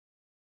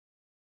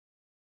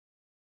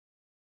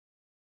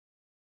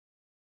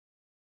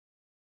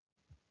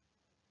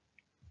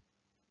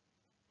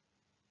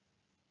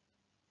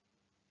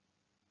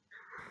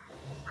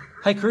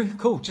Hey crew,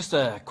 cool. Just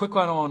a quick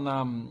one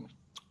on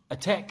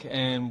attack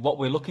and what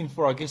we're looking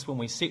for, I guess, when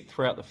we set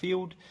throughout the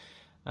field.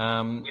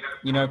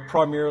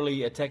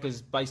 Primarily attack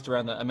is based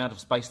around the amount of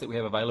space that we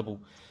have available.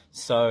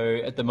 So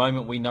at the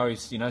moment we know,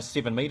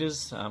 7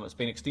 meters, it's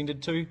been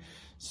extended to.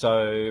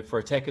 So for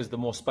attackers, the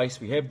more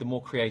space we have, the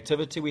more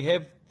creativity we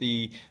have,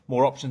 the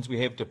more options we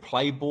have to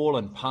play ball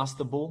and pass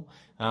the ball.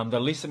 The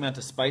less amount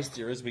of space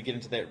there is, we get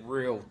into that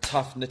real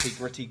tough,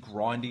 nitty-gritty,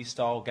 grindy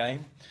style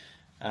game.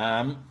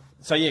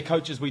 So yeah,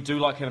 coaches, we do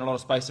like having a lot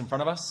of space in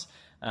front of us.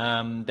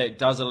 That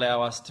does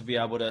allow us to be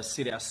able to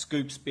set our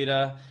scoops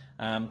better,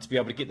 to be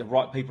able to get the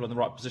right people in the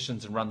right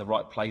positions and run the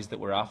right plays that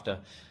we're after.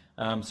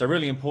 So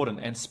really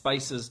important, and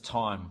space is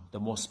time. The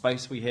more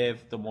space we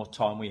have, the more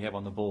time we have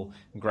on the ball.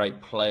 And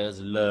great players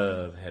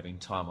love having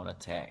time on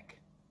attack.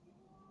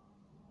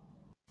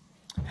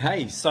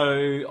 Hey,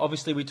 so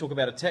obviously we talk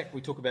about attack,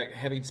 we talk about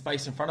having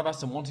space in front of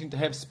us and wanting to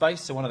have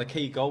space. So one of the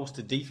key goals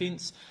to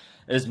defense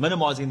is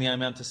minimizing the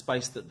amount of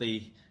space that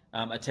the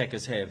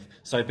attackers have.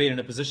 So being in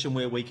a position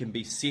where we can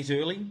be set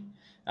early,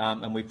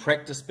 and we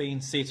practice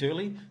being set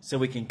early so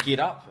we can get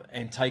up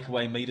and take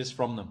away meters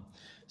from them.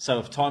 So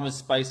if time is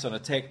space on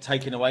attack,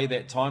 taking away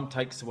that time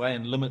takes away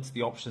and limits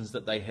the options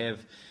that they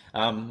have.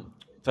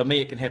 For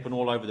me, it can happen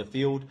all over the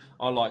field.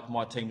 I like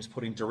my teams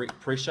putting direct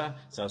pressure.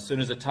 So as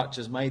soon as a touch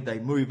is made, they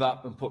move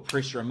up and put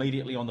pressure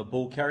immediately on the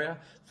ball carrier,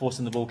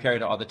 forcing the ball carrier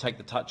to either take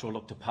the touch or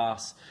look to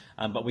pass.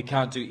 But we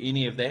can't do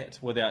any of that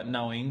without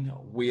knowing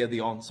where the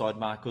onside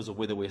mark is or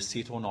whether we're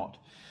set or not.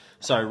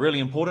 So really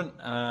important,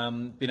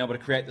 being able to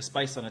create the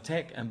space on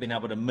attack and being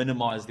able to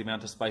minimise the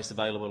amount of space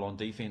available on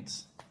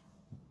defence.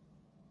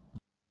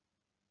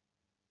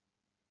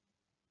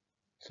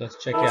 So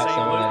let's check out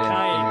some of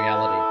that in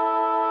reality.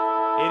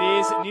 It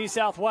is New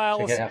South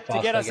Wales to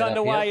get us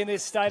underway in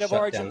this State of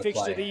Origin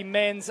fixture, the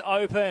Men's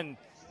Open.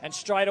 And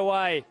straight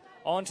away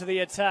onto the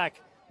attack.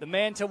 The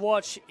man to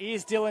watch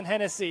is Dylan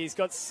Hennessy. He's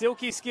got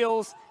silky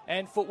skills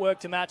and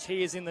footwork to match.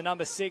 He is in the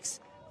number 6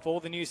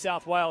 for the New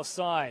South Wales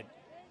side.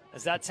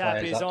 As that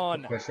tap is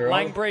on,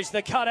 Langbridge,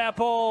 the cutout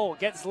ball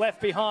gets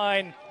left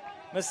behind.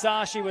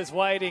 Masashi was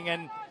waiting,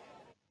 and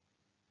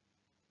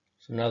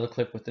another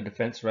clip with the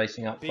defence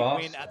racing up big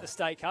fast. win at the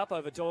State Cup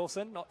over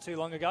Doyleson not too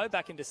long ago,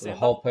 back in December. The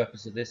whole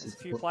purpose of this is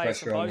to put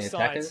pressure on the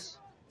attackers,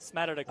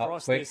 smattered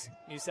across this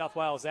New South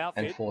Wales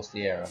outfit, and force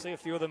the error. We'll see a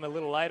few of them a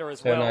little later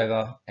as well.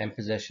 Turnover and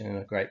possession in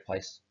a great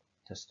place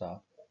to start.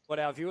 What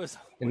our viewers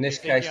in this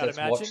case, let's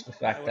watch the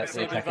fact that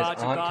the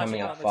attackers aren't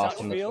coming up fast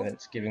on the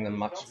defence, giving them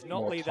much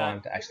more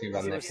time to actually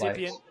run their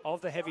plays. Of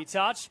the heavy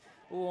touch.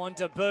 On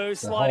to Boo,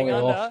 sliding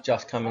under. Off,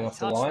 just coming off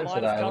the line, so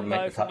they're able to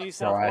make the touch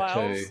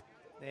prior to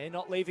they're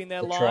not leaving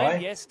their line. Try.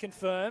 Yes,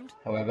 confirmed.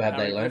 However, have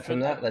they learned from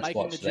that? Let's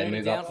watch. They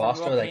move up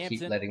faster, or they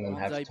keep letting them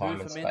have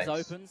time and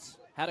space.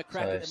 Had a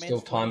crack at the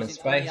still time and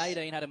space.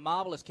 2018, had a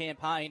marvellous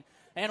campaign.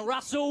 And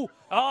Russell,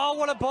 oh,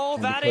 what a ball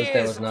and that because is!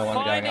 there was no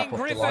one going up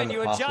off the line, you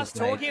were just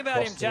talking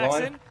about him,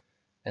 Jackson.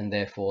 And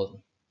therefore,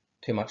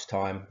 too much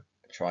time,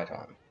 try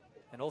time.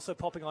 And also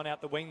popping on out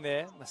the wing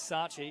there,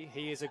 Masachi.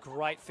 He is a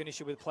great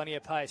finisher with plenty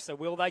of pace. So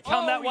will they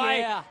come that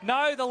way? Yeah.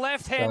 No, the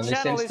left-hand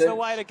channel is the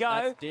way to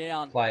go.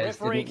 Down.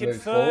 Referee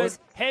confers,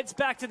 heads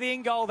back to the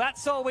in goal.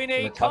 That's all we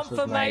need.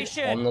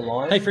 Confirmation. On the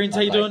line. Hey friends,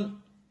 how you doing?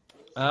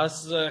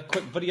 This is a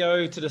quick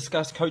video to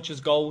discuss coaches'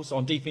 goals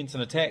on defence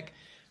and attack.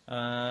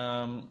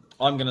 I'm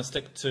going to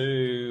stick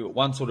to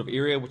one sort of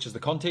area, which is the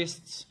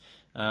contests.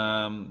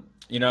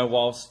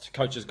 Whilst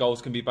coaches'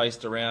 goals can be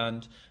based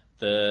around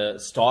the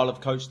style of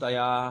coach they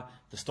are,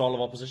 the style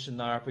of opposition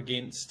they're up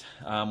against,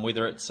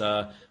 whether it's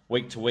a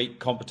week-to-week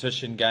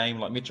competition game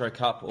like Metro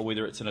Cup or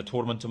whether it's in a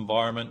tournament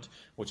environment,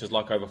 which is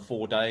like over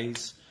 4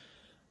 days.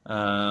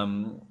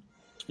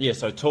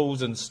 So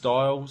tools and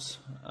styles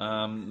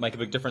make a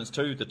big difference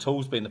too. The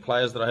tools being the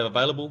players that I have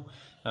available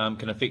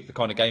can affect the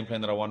kind of game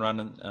plan that I want to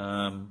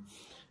run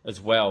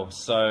as well.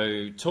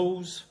 So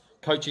tools,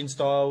 coaching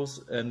styles,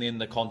 and then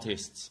the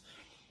contests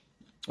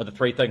are the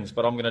 3 things.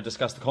 But I'm going to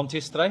discuss the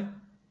contests today.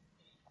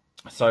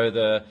 So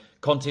the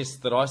contests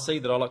that I see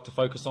that I like to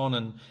focus on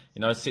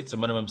and set some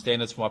minimum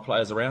standards for my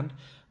players around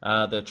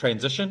the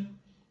transition.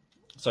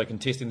 So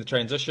contesting the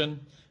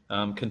transition,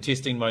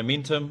 contesting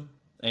momentum,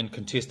 and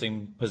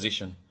contesting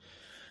possession.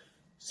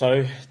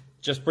 So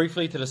just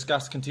briefly to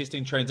discuss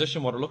contesting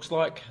transition, what it looks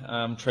like.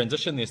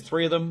 Transition, there's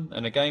 3 of them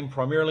in a game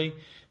primarily.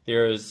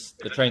 There is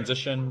the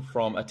transition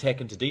from attack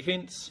into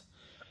defence,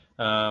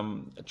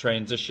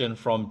 transition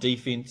from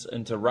defence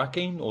into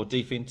rucking or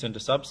defence into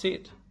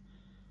subset,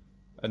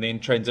 and then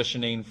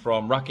transitioning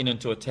from rucking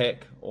into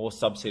attack or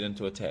subset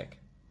into attack.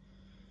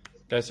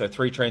 Okay, so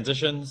 3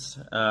 transitions.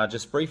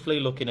 Just briefly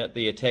looking at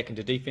the attack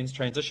into defence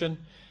transition,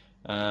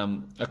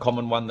 a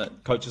common one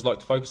that coaches like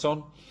to focus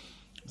on.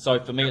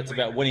 So for me, it's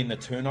about winning the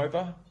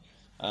turnover.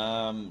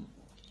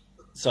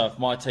 So if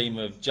my team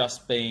have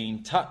just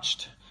been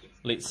touched,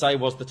 let's say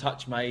was the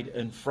touch made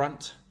in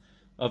front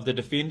of the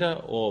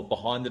defender or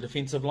behind the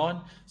defensive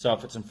line. So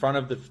if it's in front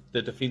of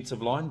the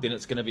defensive line, then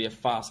it's going to be a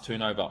fast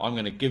turnover. I'm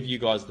going to give you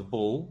guys the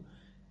ball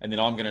and then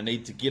I'm going to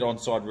need to get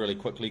onside really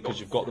quickly because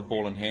you've got the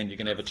ball in hand. You're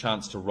going to have a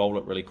chance to roll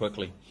it really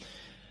quickly.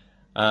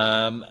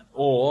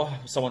 Or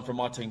someone from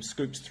my team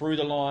scoops through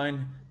the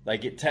line, they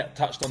get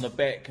touched on the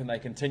back and they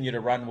continue to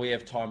run. We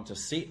have time to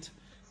set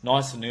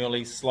nice and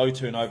early, slow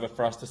turnover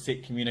for us to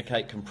set,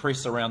 communicate,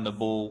 compress around the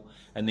ball,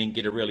 and then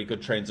get a really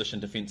good transition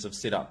defensive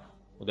setup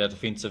with our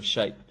defensive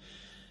shape.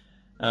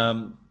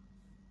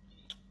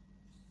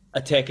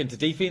 Attack into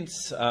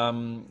defence,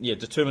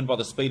 determined by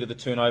the speed of the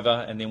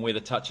turnover and then where the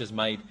touch is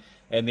made.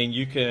 And then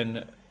you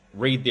can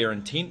read their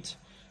intent,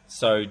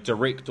 so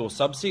direct or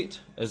subset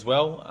as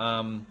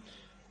well.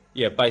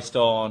 Based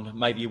on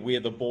maybe where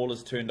the ball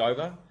is turned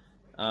over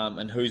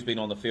and who's been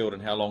on the field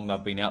and how long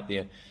they've been out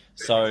there.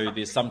 So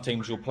there's some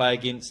teams you'll play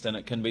against and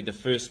it can be the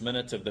first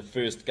minute of the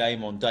first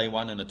game on day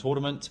one in a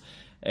tournament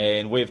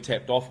and we've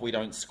tapped off, we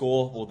don't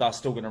score, well they're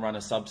still going to run a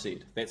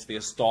subset. That's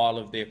their style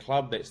of their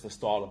club, that's the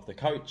style of the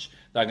coach.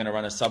 They're going to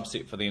run a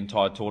subset for the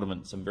entire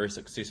tournament. Some very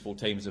successful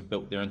teams have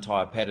built their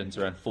entire patterns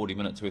around 40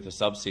 minutes worth of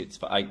subsets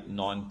for 8,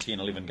 9, 10,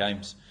 11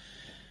 games.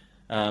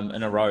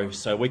 In a row,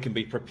 so we can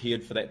be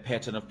prepared for that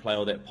pattern of play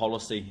or that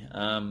policy.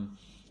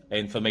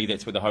 And for me,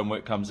 that's where the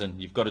homework comes in.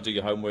 You've got to do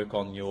your homework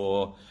on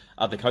your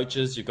other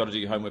coaches. You've got to do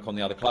your homework on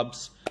the other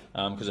clubs,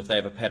 because if they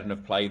have a pattern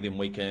of play, then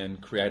we can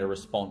create a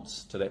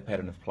response to that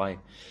pattern of play.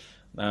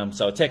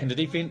 So attack into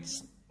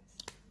defence,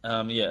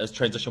 is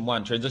transition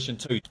 1. Transition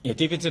 2,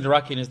 defence into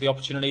rucking is the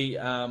opportunity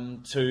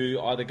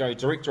to either go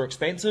direct or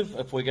expansive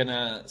if we're going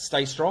to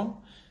stay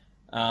strong,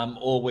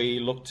 or we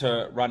look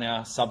to run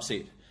our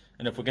subset.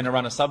 And if we're going to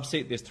run a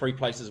subset, there's 3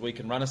 places we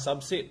can run a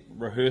subset,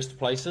 rehearsed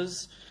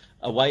places,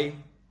 away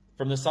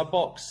from the sub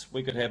box.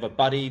 We could have a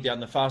buddy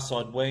down the far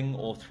side wing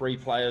or 3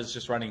 players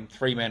just running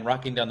 3-man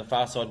rucking down the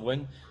far side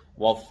wing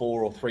while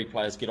 4 or 3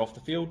 players get off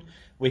the field.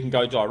 We can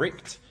go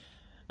direct.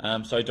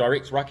 So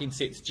direct rucking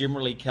sets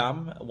generally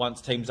come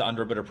once teams are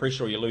under a bit of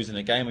pressure or you're losing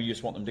a game or you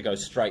just want them to go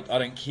straight. I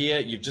don't care,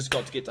 you've just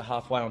got to get to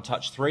halfway on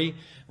touch 3,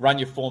 run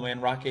your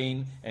 4-man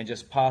rucking and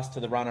just pass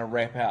to the runner,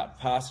 wrap out,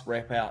 pass,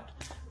 wrap out.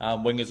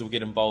 Wingers will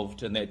get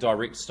involved in that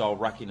direct style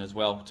rucking as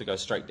well to go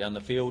straight down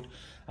the field.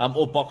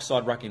 Or box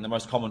side rucking, the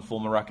most common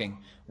form of rucking,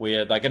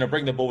 where they're going to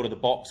bring the ball to the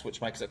box, which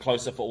makes it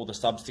closer for all the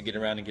subs to get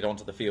around and get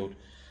onto the field.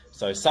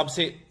 So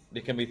subset,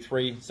 there can be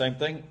 3, same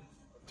thing,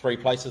 3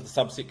 places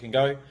the subset can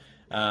go.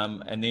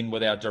 And then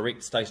with our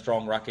direct stay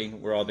strong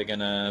rucking, we're either going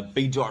to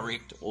be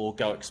direct or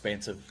go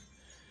expansive.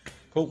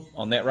 Cool,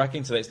 on that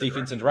rucking, so that's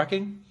defence into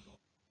rucking.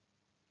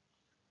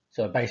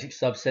 So a basic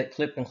subset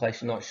clip in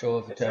case you're not sure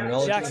of the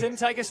terminology. Jackson,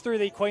 take us through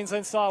the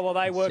Queensland side while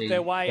they work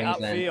their way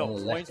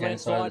upfield. Queensland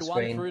side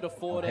 1 through to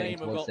 14. We've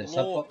got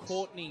Law,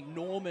 Courtney,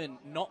 Norman,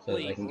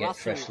 Notley, so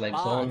Russell,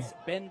 Barnes,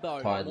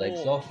 Benbow,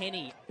 Moore,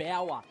 Kenny,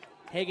 Bauer,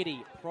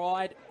 Hegarty,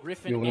 Pride,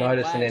 Griffin. You'll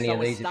notice in any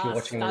of these, if you're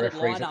watching the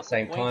referees at the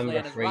same time,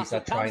 referees are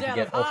trying to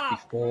get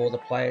off before the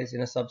players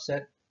in a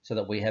subset so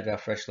that we have our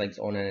fresh legs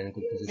on and in a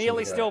good position.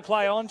 Nearly still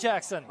play on,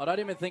 Jackson. I don't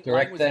even think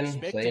direct then, so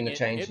the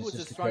interchange has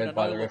just occurred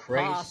by the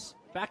referees.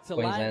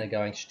 Queensland are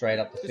going straight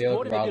up the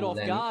field rather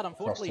than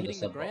across to the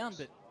sub box.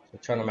 So we're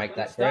trying to make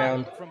that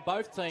ground, from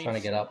both teams, trying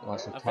to get up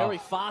nice and tough. A very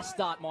fast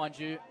start, mind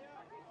you.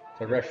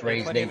 So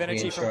referees need to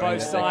be ensuring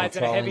that they're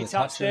controlling the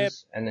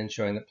touches and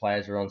ensuring that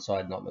players are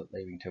onside, not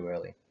leaving too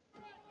early.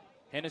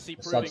 Hennessy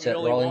the subset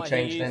rolling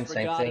change then,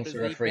 same thing, so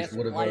referees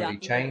would have already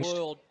changed.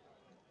 You'll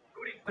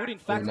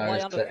notice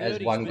that as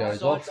one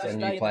goes off, a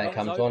new player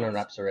comes on and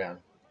wraps around.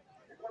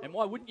 And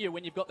why wouldn't you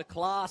when you've got the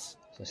class?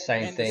 So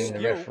same thing,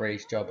 the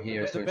referee's job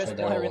here is to ensure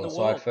they're all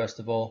onside first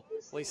of all.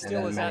 Well, he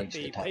still is at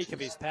the peak of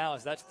his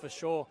powers, that's for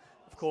sure.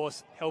 Of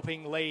course,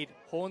 helping lead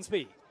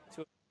Hornsby.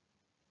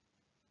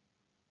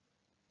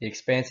 The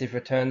expansive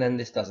return then,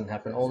 this doesn't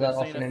happen all that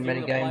often in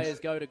many games.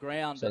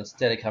 So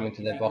instead of coming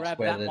to their box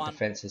where the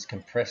defence is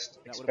compressed,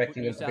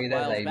 expecting them to be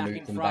there, they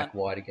move them back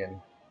wide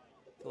again.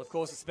 Well, of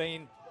course, it's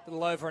been a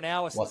little over an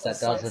hour. What that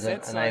does is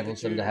it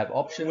enables them to have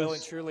options,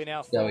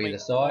 go either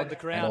side,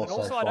 and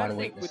also find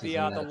weaknesses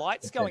in the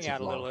lights going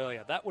out a little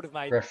earlier. That would have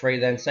made referee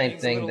then, same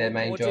thing, their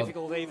main job,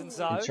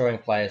 ensuring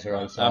players are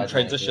onside.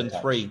 Transition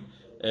 3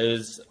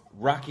 is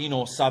rucking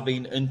or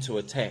subbing into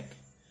attack.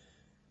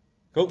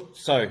 Cool,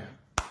 so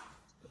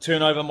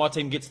turnover, my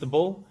team gets the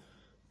ball,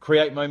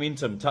 create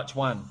momentum, touch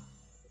 1.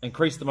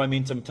 Increase the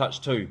momentum,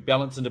 touch 2.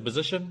 Balance into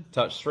position,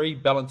 touch 3.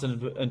 Balance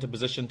into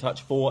position,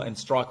 touch 4. And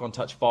strike on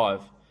touch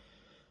 5.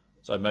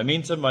 So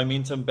momentum,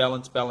 momentum,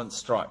 balance, balance,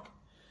 strike.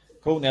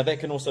 Cool, now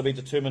that can also be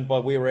determined by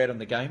where we're at in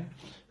the game.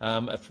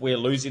 If we're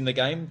losing the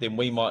game, then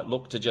we might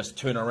look to just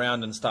turn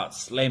around and start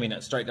slamming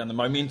it straight down the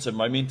momentum,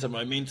 momentum,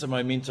 momentum,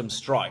 momentum,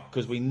 strike,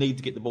 because we need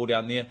to get the ball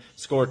down there,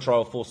 score a try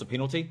or force a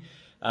penalty.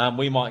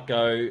 We might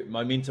go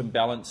momentum,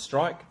 balance,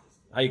 strike.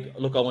 Hey,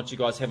 look, I want you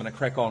guys having a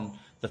crack on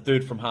the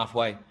third from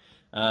halfway.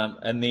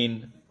 And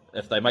then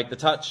if they make the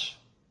touch,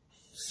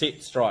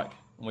 set, strike.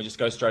 And we just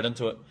go straight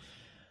into it.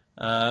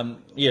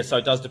 So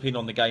it does depend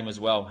on the game as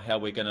well, how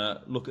we're going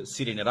to look at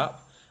setting it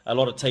up. A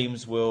lot of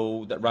teams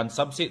that run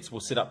subsets will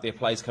set up their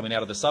plays coming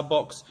out of the sub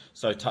box.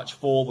 So touch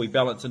 4, we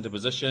balance into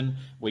position.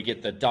 We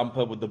get the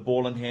dumper with the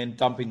ball in hand,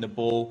 dumping the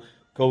ball.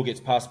 Cool, gets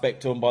passed back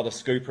to them by the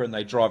scooper and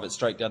they drive it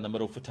straight down the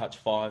middle for touch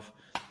 5,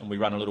 and we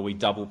run a little wee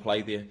double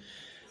play there.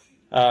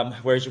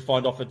 Whereas you'll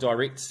find off a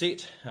direct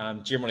set,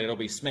 generally it'll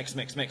be smack,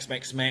 smack, smack,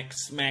 smack, smack,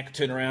 smack,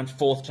 turn around,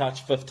 4th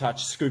touch, 5th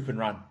touch, scoop and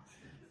run,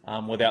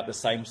 without the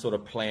same sort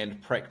of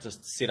planned,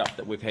 practiced setup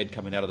that we've had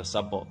coming out of the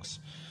sub box.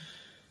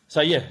 So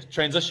yeah,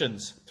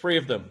 transitions, 3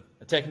 of them.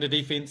 Attack into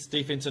defence,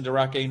 defence into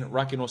rucking,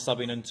 rucking or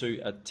subbing into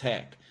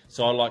attack.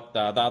 So I like the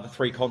other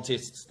 3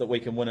 contests that we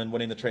can win in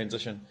winning the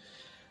transition.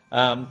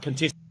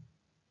 Contest.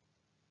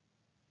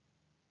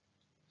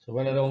 So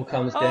when it all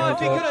comes down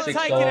to it, 6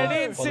 if he could have taken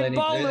it in, St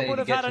Boland would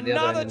have had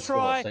another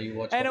try,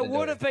 and it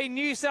would have been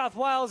New South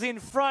Wales in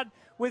front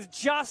with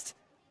just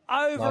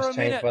over a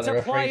minute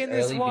to play in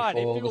this one.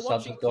 If you were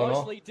watching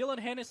closely, Dylan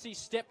Hennessy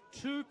stepped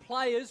 2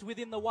 players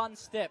within the 1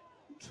 step.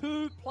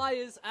 2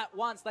 players at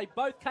once. They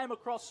both came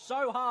across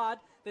so hard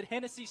that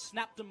Hennessy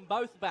snapped them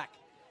both back.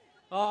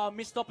 Oh,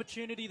 missed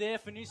opportunity there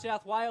for New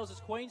South Wales as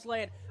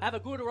Queensland have a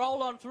good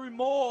roll on through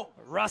Moore.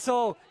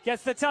 Russell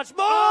gets the touch.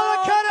 Moore,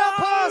 the cut-out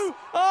pass.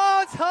 Oh,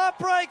 it's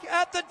heartbreak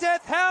at the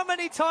death. How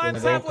many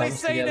times have we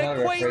seen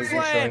it?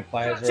 Queensland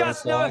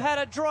just know how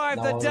to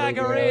drive the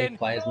dagger in.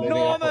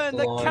 Norman,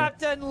 the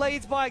captain,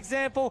 leads by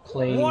example.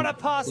 What a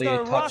pass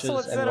though. Russell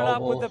had set it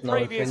up with the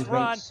previous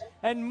run.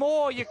 And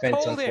Moore, you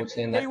called him.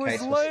 He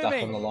was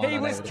looming. He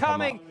was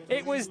coming.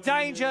 It was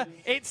danger.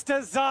 It's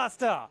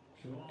disaster.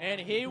 And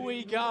here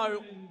we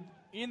go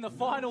in the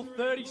final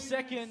 30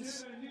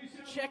 seconds.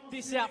 Check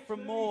this out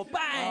from Moore.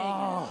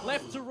 Bang!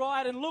 Left to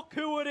right, and look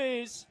who it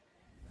is.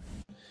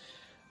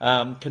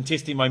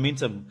 Contesting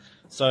momentum.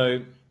 So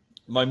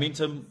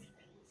momentum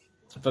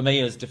for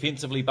me is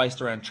defensively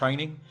based around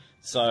training.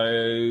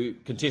 So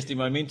contesting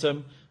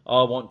momentum,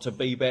 I want to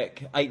be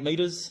back 8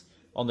 metres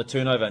on the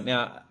turnover.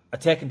 Now,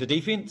 attack into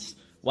defence,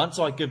 once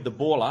I give the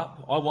ball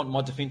up, I want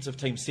my defensive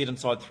team set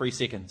inside 3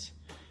 seconds.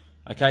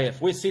 Okay,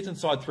 if we're set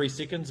inside 3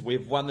 seconds,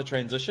 we've won the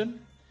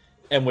transition,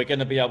 and we're going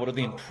to be able to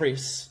then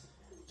press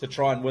to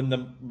try and win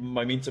the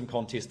momentum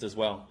contest as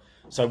well.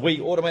 So we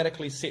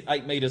automatically set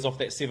 8 metres off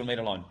that 7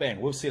 metre line.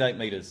 Bang, we'll set 8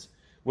 metres.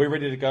 We're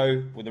ready to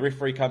go when the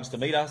referee comes to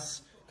meet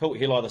us. Cool,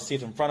 he'll either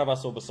set in front of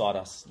us or beside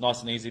us.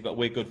 Nice and easy, but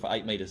we're good for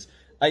 8 metres.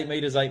 8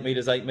 metres, 8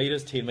 metres, 8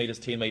 metres, 10 metres,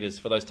 10 metres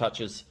for those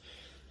touches.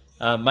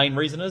 Main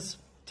reason is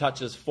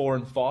touches 4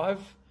 and 5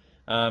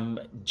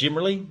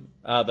 generally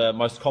are the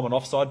most common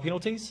offside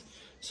penalties.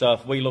 So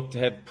if we look to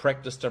have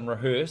practiced and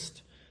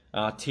rehearsed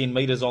 10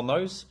 metres on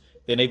those,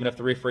 then even if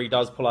the referee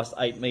does pull us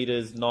 8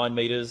 metres, 9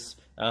 metres,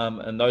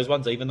 and those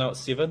ones, even though it's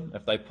 7,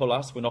 if they pull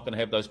us, we're not going to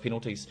have those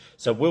penalties.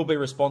 So we'll be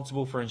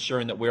responsible for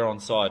ensuring that we're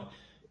onside.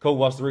 Cool,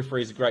 whilst the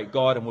referee is a great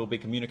guide and we'll be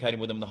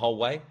communicating with them the whole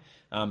way,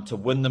 to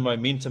win the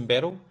momentum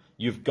battle,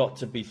 you've got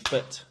to be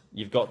fit.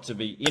 You've got to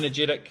be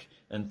energetic,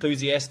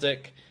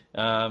 enthusiastic,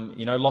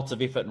 lots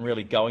of effort and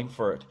really going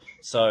for it.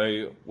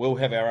 So we'll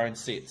have our own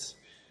sets.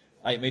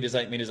 8 metres,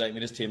 8 metres, 8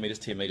 metres, 10 metres,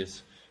 10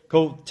 metres.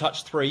 Cool,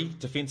 touch 3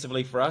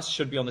 defensively for us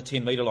should be on the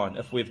 10 metre line.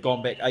 If we've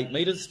gone back 8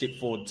 metres, step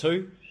forward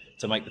 2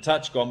 to make the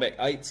touch, gone back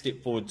 8,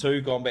 step forward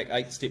 2, gone back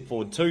 8, step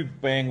forward 2,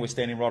 bang, we're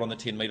standing right on the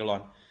 10 metre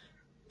line.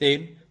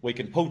 Then we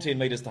can pull 10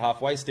 metres to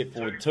halfway, step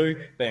forward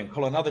 2, bang,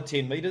 pull another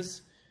 10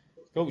 metres.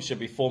 Cool, we should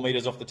be 4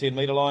 metres off the 10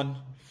 metre line,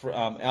 for,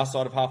 our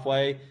side of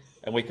halfway,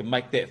 and we can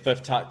make that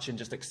 5th touch and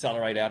just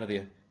accelerate out of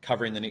there,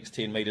 covering the next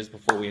 10 metres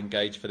before we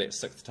engage for that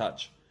 6th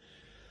touch.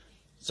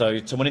 So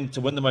to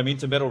win the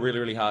momentum battle, really,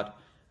 really hard.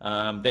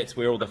 That's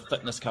where all the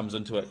fitness comes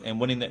into it.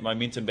 And winning that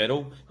momentum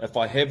battle, if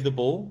I have the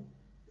ball,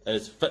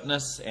 is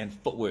fitness and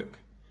footwork.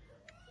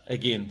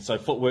 Again, so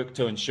footwork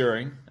to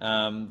ensuring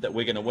that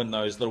we're going to win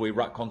those little wee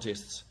ruck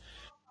contests.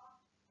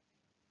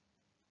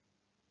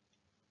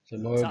 So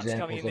more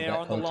examples of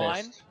that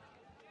contest.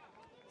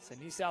 So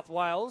New South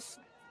Wales.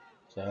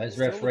 So as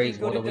referees,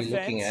 what are we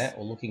looking at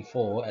or looking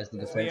for as the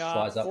defence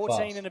flies up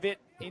fast? And a bit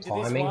into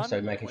timing, this one.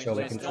 so making sure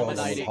we control them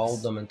and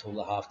hold them until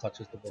the half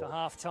touches the ball. To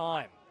half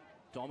time.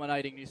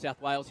 Dominating New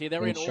South Wales here.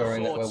 They're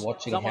ensuring in all sorts. that we're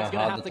watching Someone's how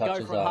hard have the to go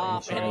touches from are.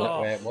 half. Ensuring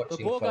that we're watching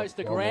the ball goes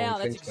to ground.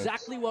 That's infringements.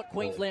 exactly what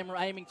Queensland were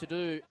aiming to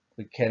do.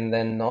 We can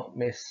then not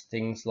miss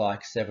things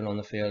like 7 on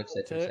the field,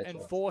 etc. To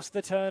enforce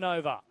the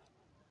turnover.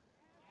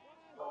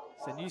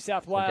 So New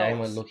South Wales. Again,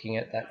 we're looking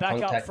at that back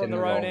contact up from in the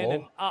the road roll end ball.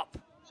 and up.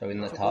 So in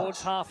the towards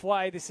touch.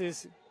 halfway. This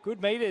is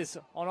good meters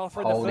on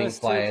offer in the Holding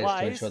first 2 players plays.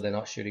 to ensure they're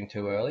not shooting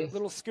too early.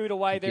 Little scoot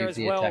away there as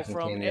well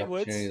from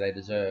Edwards. The they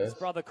deserve. His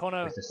brother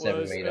Connor was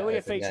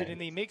earlier featured in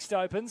the mixed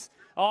opens.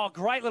 Oh,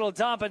 great little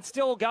dump, and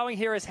still going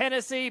here is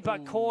Hennessy,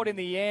 but caught in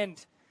the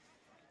end.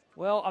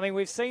 Well, I mean,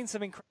 we've seen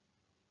some impressive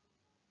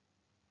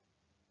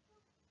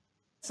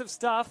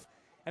stuff,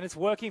 and it's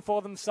working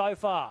for them so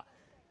far.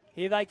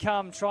 Here they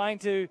come, trying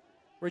to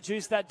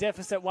reduce that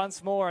deficit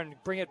once more and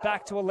bring it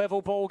back to a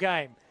level ball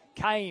game.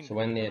 Kane so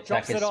when the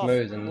attack is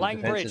smooth and the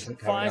defense isn't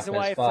coming up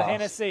away as fast, for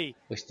Hennessy.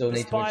 we still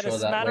need to ensure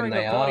that when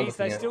they are bodies,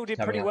 they still did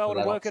pretty well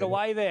to work it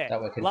away there.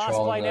 Last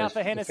play now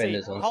for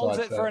Hennessy. Holds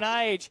it for an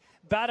age.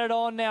 Batted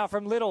on now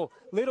from Little.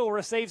 Little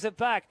receives it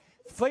back.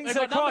 Flings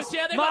it across.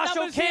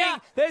 Marshall King.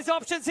 There's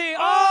options here.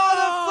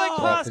 Oh,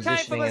 the flick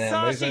pass came from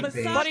Masashi,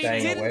 but he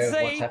didn't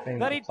see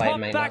that he'd pop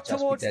back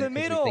towards the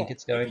middle. Think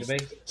it's going to be.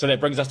 So that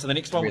brings us to the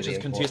next one, which is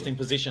contesting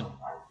position.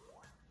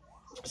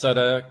 So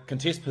to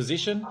contest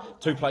position,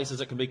 two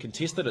places it can be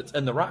contested. It's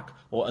in the ruck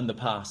or in the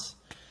pass.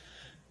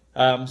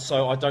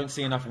 So I don't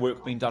see enough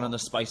work being done in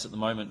this space at the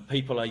moment.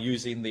 People are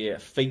using their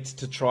feet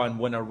to try and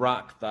win a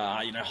ruck.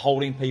 They're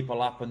holding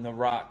people up in the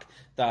ruck.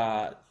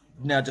 They're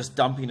now just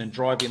dumping and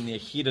driving their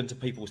head into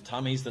people's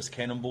tummies. This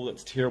cannonball,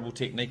 it's terrible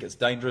technique, it's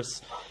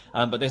dangerous.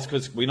 But that's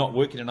because we're not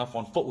working enough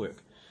on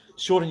footwork.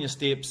 Shorten your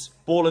steps,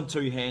 ball in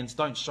two hands,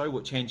 don't show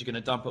which hand you're going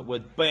to dump it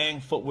with. Bang,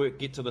 footwork,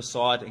 get to the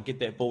side and get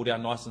that ball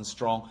down nice and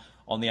strong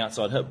on the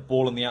outside hip.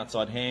 Ball in the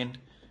outside hand.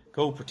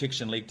 Cool,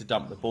 protection leg to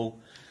dump the ball.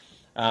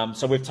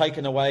 So we've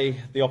taken away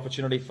the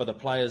opportunity for the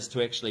players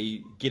to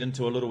actually get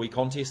into a little wee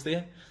contest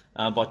there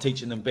by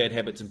teaching them bad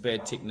habits and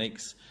bad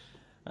techniques.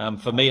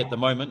 For me at the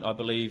moment, I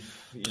believe,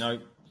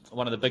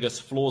 one of the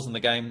biggest flaws in the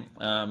game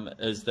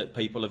is that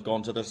people have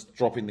gone to this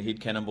dropping the head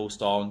cannonball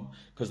style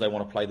because they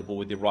want to play the ball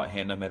with their right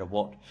hand no matter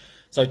what.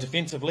 So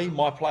defensively,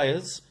 my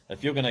players,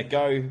 if you're going to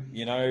go,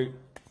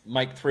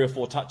 make 3 or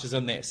 4 touches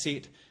in that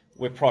set,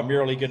 we're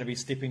primarily going to be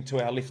stepping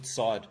to our left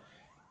side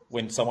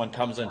when someone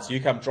comes in. So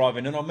you come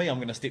driving in on me, I'm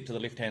going to step to the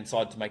left-hand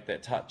side to make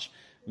that touch.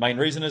 Main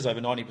reason is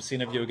over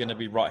 90% of you are going to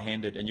be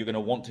right-handed and you're going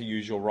to want to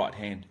use your right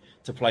hand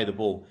to play the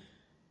ball.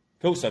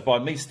 Cool, so by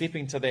me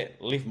stepping to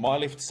that my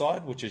left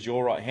side, which is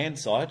your right-hand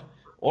side,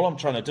 all I'm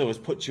trying to do is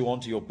put you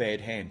onto your bad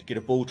hand, get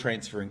a ball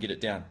transfer and get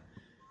it down.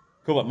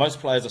 Cool, but most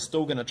players are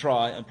still going to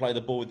try and play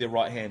the ball with their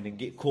right hand and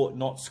get caught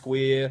not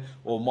square,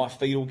 or my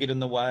feet will get in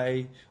the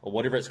way, or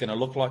whatever it's going to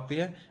look like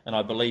there. And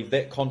I believe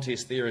that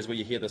contest there is where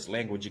you hear this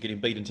language, you're getting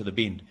beat into the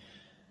bend.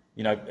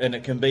 And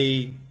it can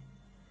be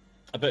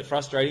a bit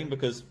frustrating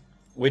because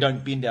we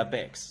don't bend our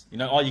backs.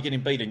 You're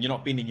getting beaten, you're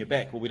not bending your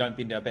back. Well, we don't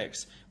bend our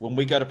backs. When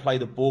we go to play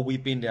the ball, we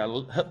bend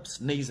our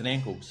hips, knees and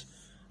ankles.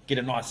 Get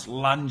a nice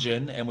lunge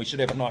in, and we should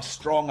have a nice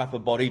strong upper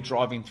body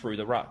driving through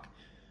the ruck.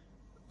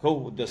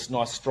 Cool, with this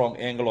nice strong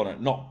angle on it,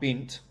 not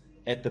bent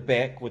at the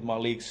back with my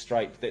legs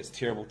straight. That's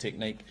terrible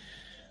technique.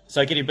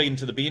 So getting beaten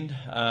to the bend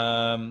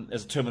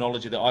is a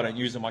terminology that I don't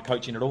use in my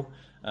coaching at all.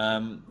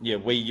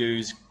 We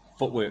use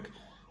footwork.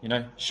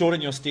 Shorten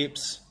your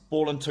steps,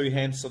 ball in two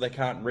hands so they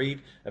can't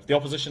read. If the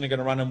opposition are going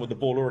to run in with the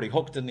ball already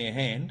hooked in their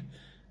hand,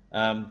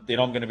 then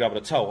I'm going to be able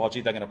to tell,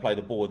 they're going to play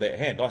the ball with that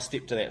hand. I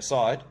step to that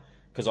side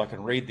because I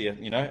can read there,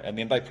 and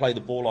then they play the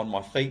ball on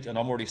my feet and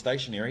I'm already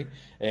stationary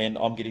and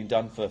I'm getting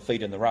done for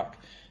feet in the ruck.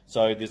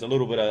 So there's a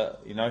little bit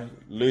of,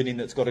 learning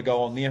that's got to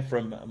go on there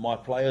from my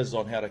players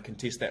on how to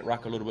contest that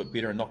ruck a little bit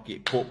better and not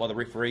get caught by the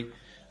referee.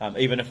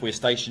 Even if we're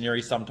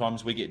stationary,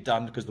 sometimes we get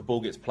done because the ball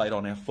gets played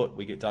on our foot.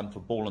 We get done for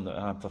ball in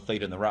the for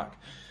feet in the ruck.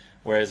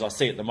 Whereas I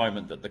see at the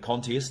moment that the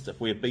contest,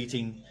 if we're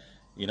beating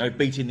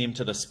them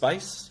to the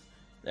space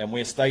and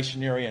we're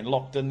stationary and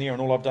locked in there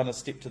and all I've done is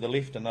step to the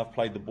left and they've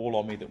played the ball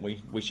on me, that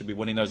we should be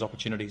winning those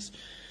opportunities.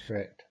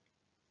 Correct.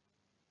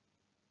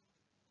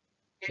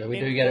 So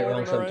we do get it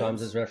wrong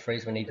sometimes as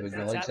referees. We need to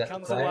acknowledge that.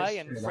 Comes away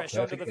and fresh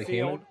onto the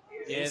field.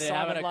 Yeah, they're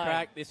having a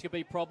crack. This could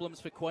be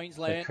problems for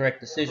Queensland. So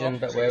correct decision,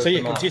 but where so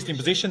you're contesting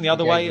position. The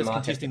other way is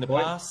contesting the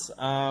pass.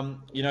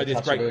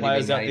 There's great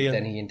players out there.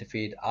 Then he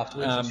interfered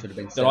afterwards. Should have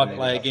been that I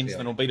play against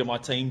and will be to my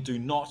team. Do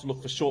not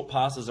look for short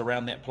passes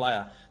around that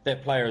player.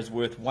 That player is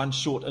worth one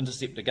short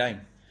intercept a game.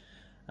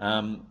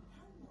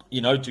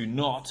 Do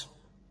not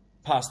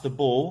pass the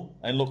ball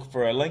and look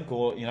for a link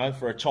or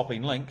for a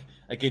chopping link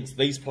against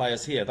these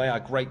players here. They are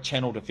great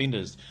channel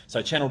defenders.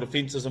 So channel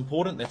defence is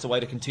important. That's a way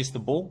to contest the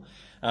ball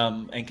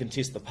and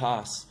contest the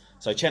pass.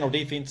 So channel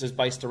defence is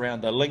based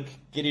around the link,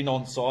 getting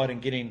onside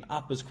and getting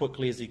up as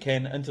quickly as you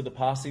can into the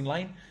passing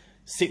lane,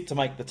 set to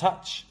make the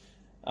touch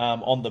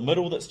on the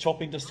middle that's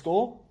chopping to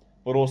score,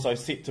 but also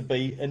set to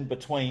be in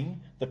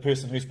between the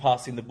person who's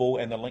passing the ball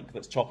and the link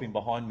that's chopping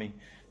behind me.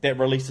 That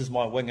releases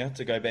my winger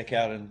to go back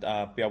out and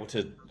be able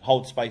to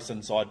hold space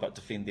inside but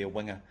defend their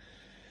winger.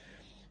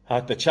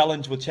 The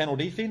challenge with channel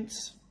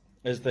defence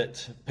is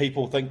that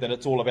people think that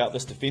it's all about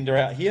this defender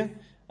out here,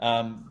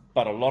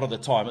 but a lot of the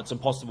time it's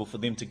impossible for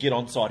them to get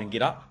onside and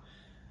get up.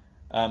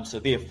 So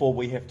therefore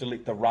we have to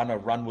let the runner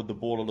run with the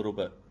ball a little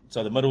bit.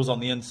 So the middles on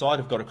the inside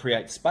have got to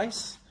create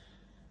space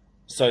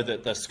so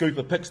that the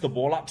scooper picks the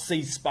ball up,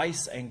 sees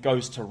space and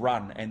goes to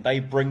run, and they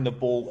bring the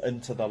ball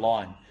into the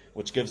line,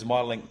 which gives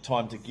my link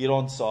time to get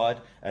onside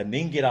and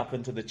then get up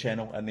into the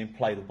channel and then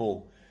play the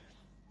ball.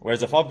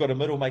 Whereas if I've got a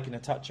middle making a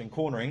touch and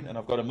cornering and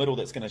I've got a middle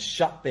that's going to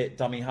shut that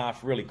dummy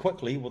half really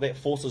quickly, well, that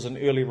forces an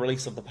early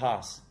release of the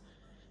pass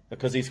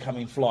because he's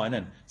coming flying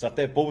in. So if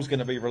that ball's going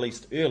to be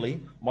released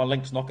early, my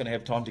link's not going to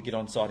have time to get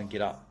onside and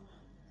get up.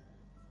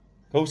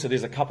 Cool, so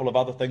there's a couple of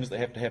other things that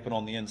have to happen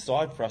on the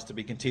inside for us to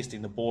be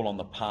contesting the ball on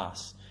the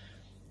pass.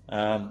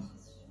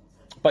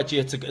 But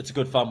yeah, it's a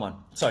good fun one.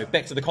 So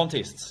back to the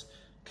contests.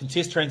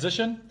 Contest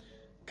transition,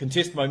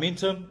 contest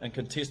momentum, and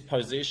contest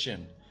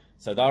possession.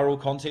 So they're all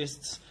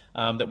contests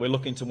that we're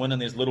looking to win,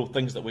 and there's little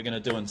things that we're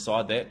going to do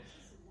inside that.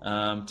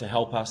 to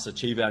help us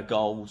achieve our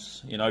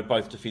goals, you know,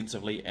 both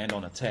defensively and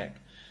on attack.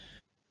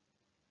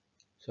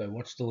 So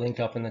what's the link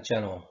up in the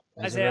channel?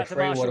 As a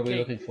referee, what are we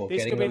looking for?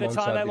 This could be the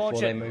time they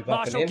launch it.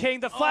 Marshall King,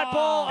 the flat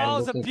ball. Oh, it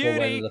was a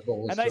beauty.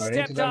 And they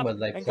stepped up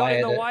and got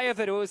in the way of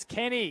it. It was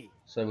Kenny.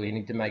 So we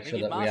need to make sure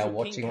that we are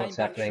watching what's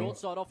happening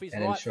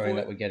and ensuring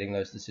that we're getting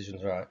those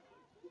decisions right.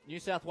 New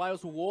South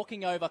Wales were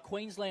walking over.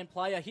 Queensland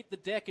player hit the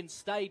deck and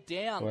stayed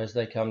down. As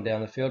they come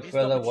down the field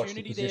further, watch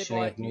the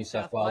positioning of New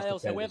South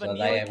Wales defenders. Are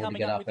they able to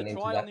get up and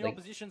into that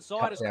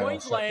cut down or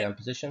shut down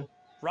position?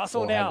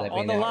 Russell now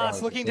on the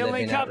last, looking to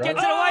link up, gets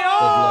it away.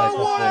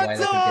 Oh, what a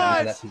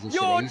dive!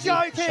 You're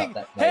joking!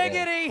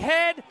 Hegarty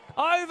head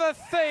over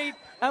feet,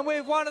 and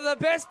with one of the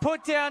best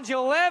put downs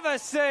you'll ever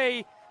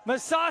see.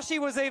 Masashi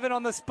was even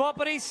on the spot,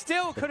 but he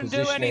still couldn't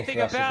do anything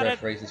about it.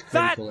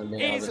 That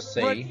is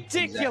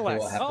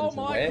ridiculous. Oh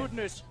my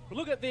goodness!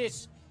 Look at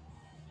this.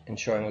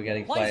 Ensuring we're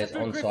getting players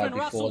onside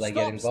before they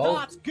get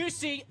involved.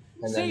 Goosey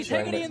sees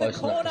Hegarty in the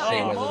corner.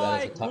 Oh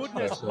my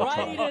goodness!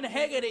 Braden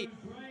Hegarty.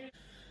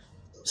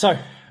 So,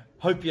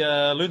 hope you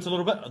learnt a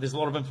little bit. There's a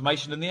lot of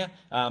information in there.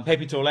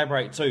 Happy to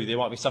elaborate too. There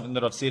might be something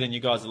that I've said and you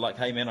guys are like,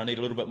 hey man, I need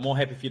a little bit more.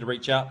 Happy for you to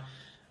reach out.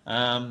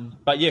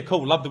 But yeah,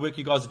 cool. Love the work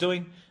you guys are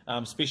doing,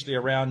 especially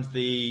around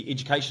the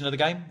education of the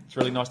game. It's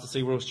really nice to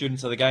see we're all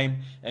students of the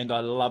game. And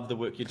I love the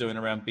work you're doing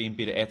around being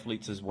better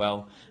athletes as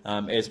well.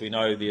 As we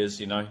know, there's,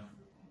 you know,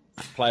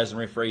 players and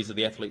referees are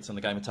the athletes in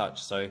the game of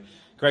touch. So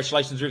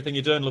congratulations for everything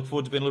you're doing. Look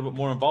forward to being a little bit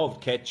more involved.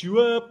 Catch you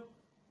up.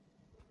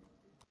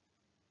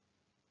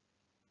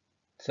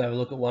 So have a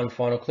look at one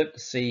final clip to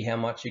see how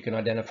much you can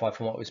identify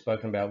from what we've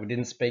spoken about. We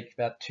didn't speak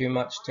about too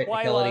much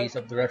technicalities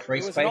of the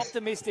referee space,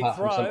 apart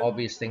from some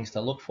obvious things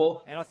to look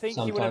for. And I think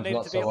he would have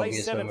needed to be at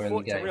least 7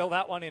 foot to reel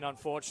that one in,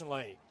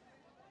 unfortunately.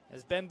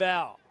 As Ben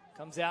Bow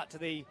comes out to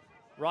the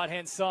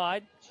right-hand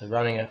side. So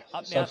running a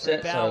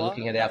subset, so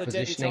looking at our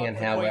positioning and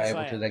how we're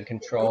able to then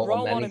control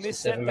or manage the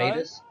 7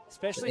 metres.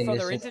 Especially for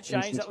their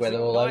interchange, that was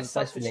a nice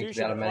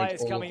substitution of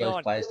players coming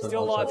on.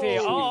 Still live here,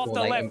 off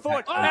the left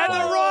foot, and the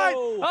right!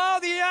 Oh,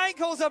 the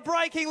ankles are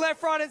breaking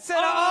left, right, and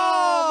centre.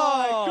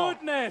 Oh, my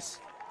goodness!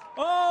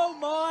 Oh,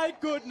 my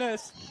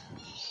goodness!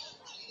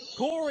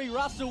 Corey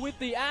Russell with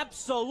the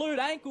absolute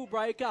ankle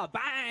breaker.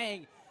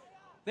 Bang!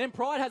 Then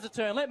Pride has a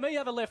turn. Let me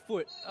have a left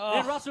foot.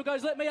 Then Russell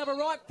goes, let me have a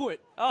right foot.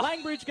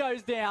 Langbridge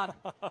goes down.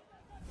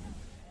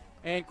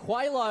 And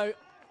Quaylo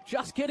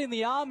just getting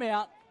the arm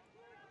out.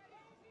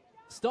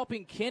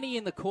 Stopping Kenny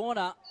in the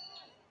corner.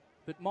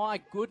 But my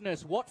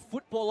goodness, what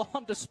football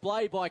on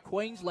display by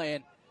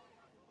Queensland.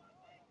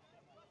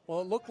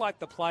 Well, it looked like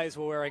the players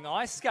were wearing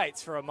ice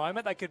skates for a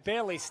moment. They could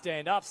barely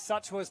stand up.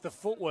 Such was the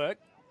footwork.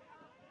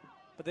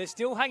 But they're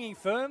still hanging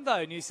firm,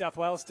 though, New South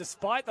Wales,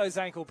 despite those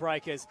ankle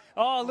breakers.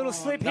 Oh, a little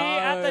slip here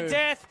at the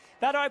death.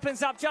 That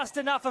opens up just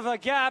enough of a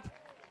gap.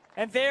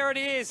 And there it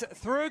is,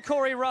 through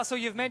Corey Russell.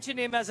 You've mentioned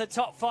him as a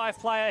top 5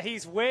 player.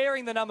 He's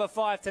wearing the number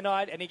 5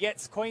 tonight, and he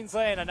gets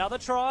Queensland another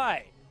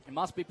try. It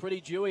must be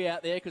pretty dewy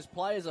out there because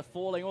players are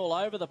falling all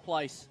over the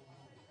place.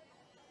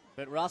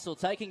 But Russell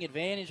taking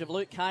advantage of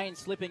Luke Kane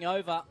slipping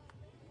over.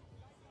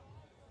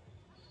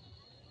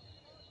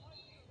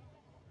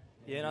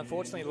 Yeah, and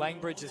unfortunately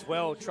Langbridge as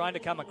well, trying to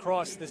come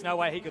across. There's no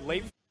way he could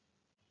leave.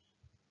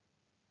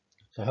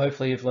 So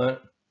hopefully you've learnt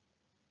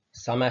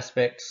some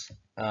aspects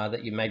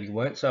that you maybe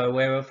weren't so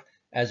aware of.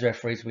 As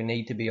referees, we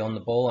need to be on the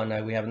ball. I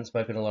know we haven't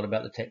spoken a lot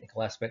about the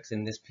technical aspects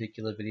in this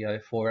particular video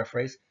for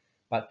referees,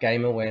 but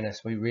game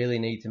awareness, we really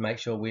need to make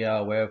sure we are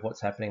aware of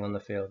what's happening on the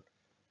field.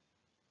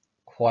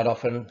 Quite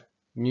often,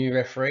 new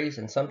referees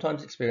and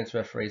sometimes experienced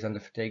referees under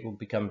fatigue will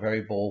become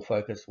very ball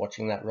focused,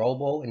 watching that roll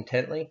ball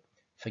intently,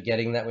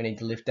 forgetting that we need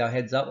to lift our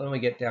heads up when we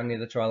get down near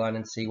the try line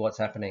and see what's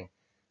happening.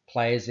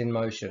 Players in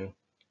motion,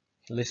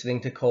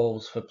 listening to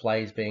calls for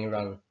plays being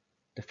run,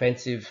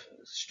 defensive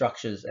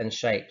structures and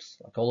shapes,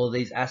 like all of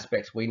these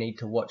aspects we need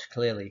to watch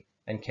clearly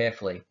and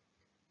carefully.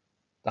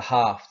 The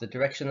half, the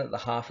direction that the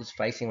half is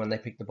facing when they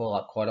pick the ball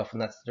up, quite often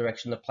that's the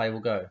direction the play will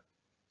go.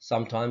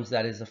 Sometimes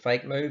that is a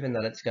fake move and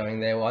that it's going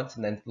there once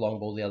and then long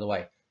ball the other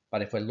way.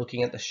 But if we're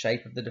looking at the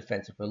shape of the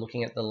defense, if we're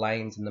looking at the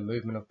lanes and the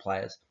movement of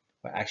players,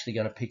 we're actually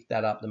going to pick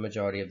that up the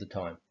majority of the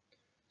time.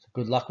 So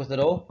good luck with it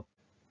all.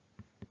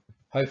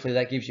 Hopefully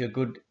that gives you a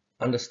good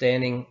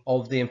understanding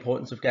of the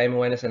importance of game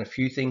awareness and a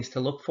few things to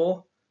look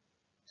for.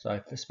 So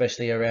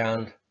especially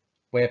around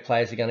where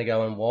players are going to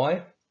go and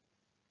why,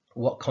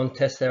 what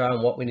contests there are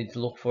and what we need to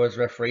look for as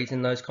referees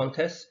in those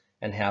contests,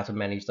 and how to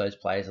manage those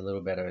players a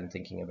little better and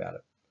thinking about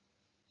it.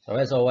 So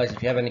as always,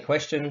 if you have any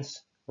questions,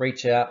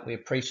 reach out. We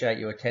appreciate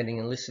you attending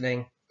and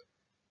listening.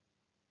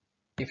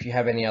 If you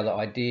have any other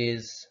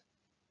ideas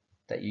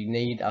that you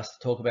need us to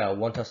talk about or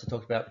want us to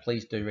talk about,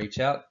 please do reach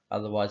out.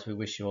 Otherwise, we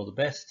wish you all the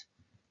best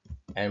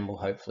and we'll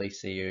hopefully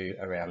see you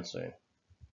around soon.